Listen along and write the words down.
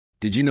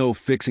Did you know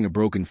fixing a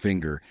broken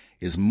finger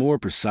is more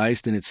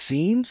precise than it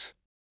seems?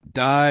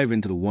 Dive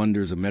into the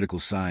wonders of medical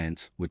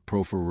science with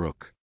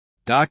Farouk.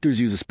 Doctors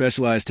use a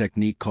specialized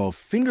technique called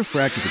finger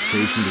fracture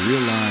fixation to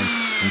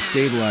realign and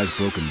stabilize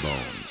broken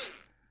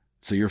bones,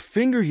 so your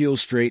finger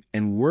heals straight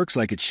and works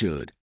like it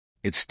should.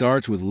 It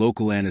starts with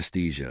local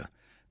anesthesia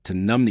to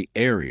numb the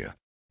area.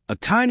 A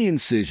tiny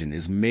incision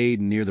is made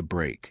near the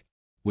break.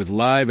 With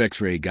live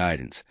X-ray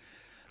guidance,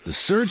 the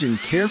surgeon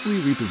carefully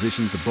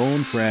repositions the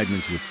bone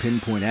fragments with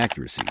pinpoint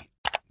accuracy.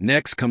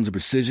 Next comes a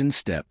precision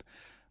step.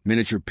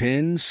 Miniature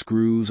pins,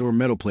 screws, or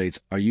metal plates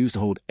are used to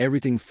hold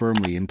everything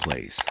firmly in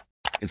place.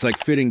 It's like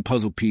fitting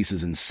puzzle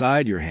pieces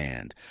inside your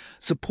hand,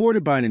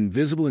 supported by an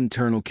invisible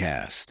internal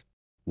cast.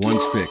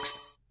 Once fixed,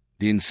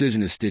 the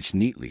incision is stitched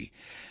neatly,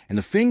 and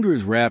the finger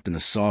is wrapped in a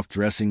soft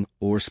dressing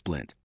or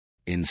splint.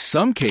 In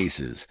some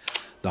cases,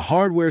 the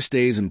hardware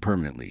stays in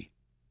permanently.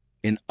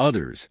 In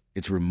others,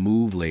 it's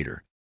removed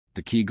later.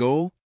 The key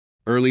goal?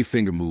 Early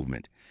finger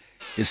movement.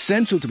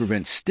 Essential to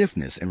prevent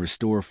stiffness and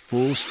restore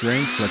full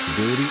strength,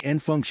 flexibility,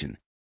 and function.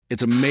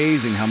 It's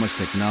amazing how much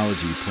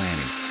technology,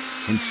 planning,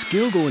 and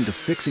skill go into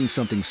fixing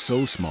something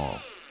so small.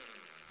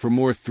 For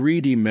more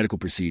 3D medical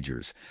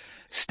procedures,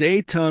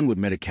 stay tuned with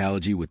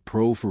Medicology with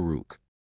Farouk.